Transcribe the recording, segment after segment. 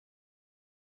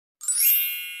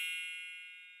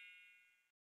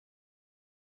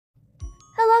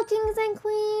Hello kings and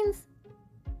queens!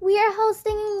 We are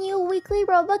hosting a new weekly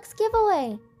Robux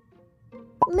giveaway.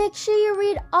 Make sure you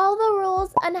read all the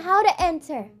rules on how to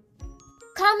enter.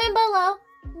 Comment below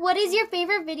what is your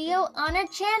favorite video on our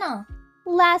channel.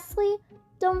 Lastly,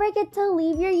 don't forget to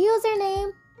leave your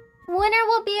username. Winner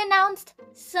will be announced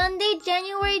Sunday,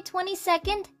 January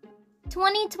 22nd,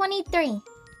 2023.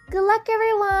 Good luck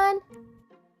everyone!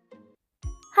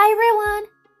 Hi everyone!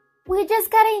 We just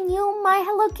got a new My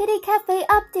Hello Kitty Cafe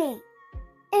update.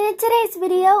 And in today's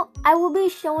video, I will be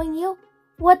showing you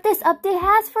what this update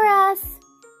has for us.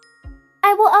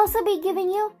 I will also be giving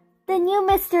you the new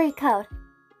mystery code.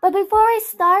 But before we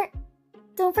start,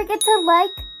 don't forget to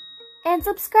like and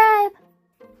subscribe.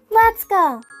 Let's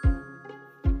go!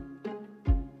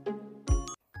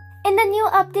 In the new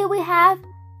update we have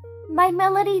My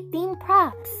Melody theme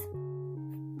props.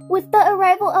 With the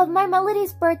arrival of My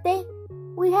Melody's birthday,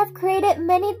 we have created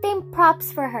many theme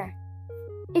props for her.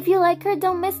 If you like her,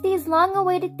 don't miss these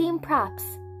long-awaited theme props.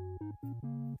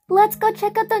 Let's go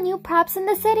check out the new props in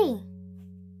the city.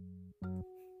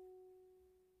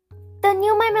 The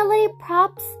new My Melody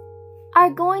props are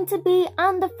going to be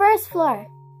on the first floor.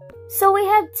 So we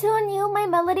have two new My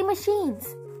Melody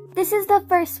machines. This is the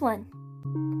first one.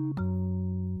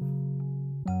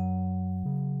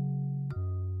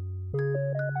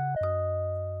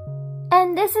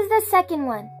 And this is the second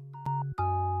one.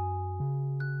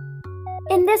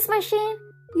 In this machine,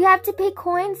 you have to pay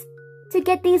coins to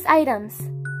get these items.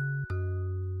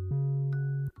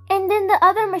 And in the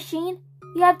other machine,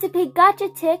 you have to pay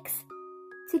gacha ticks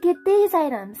to get these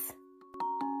items.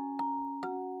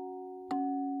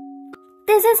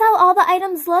 This is how all the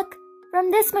items look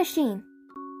from this machine.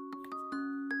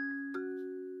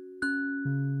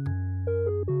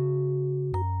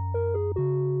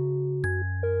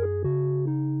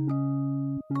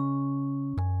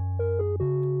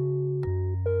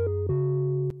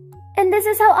 And this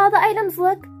is how all the items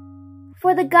look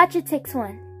for the gacha ticks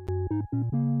one.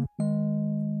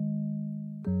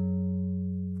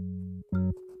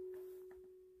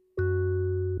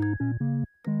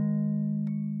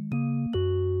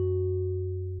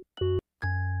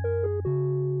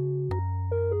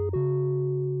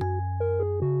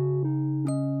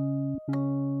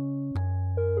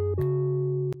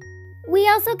 We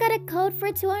also got a code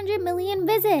for 200 million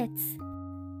visits.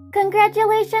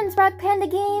 Congratulations, Rock Panda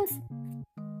Games!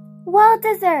 Well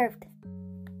deserved.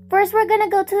 First, we're gonna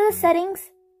go to the settings.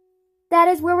 That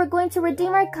is where we're going to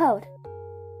redeem our code.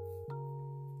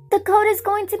 The code is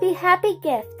going to be Happy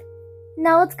Gift.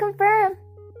 Now let's confirm.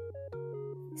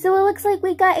 So it looks like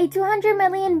we got a 200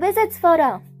 million visits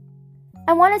photo.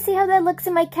 I want to see how that looks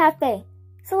in my cafe.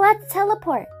 So let's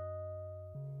teleport.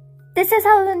 This is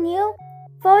how the new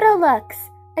photo looks.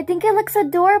 I think it looks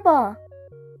adorable.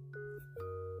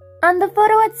 On the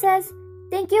photo it says,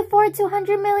 "Thank you for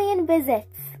 200 million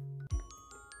visits."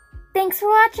 Thanks for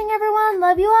watching everyone.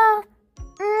 Love you all.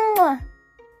 Mwah.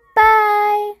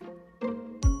 Bye.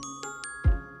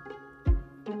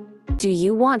 Do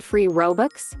you want free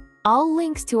Robux? All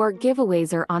links to our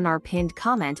giveaways are on our pinned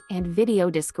comment and video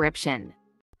description.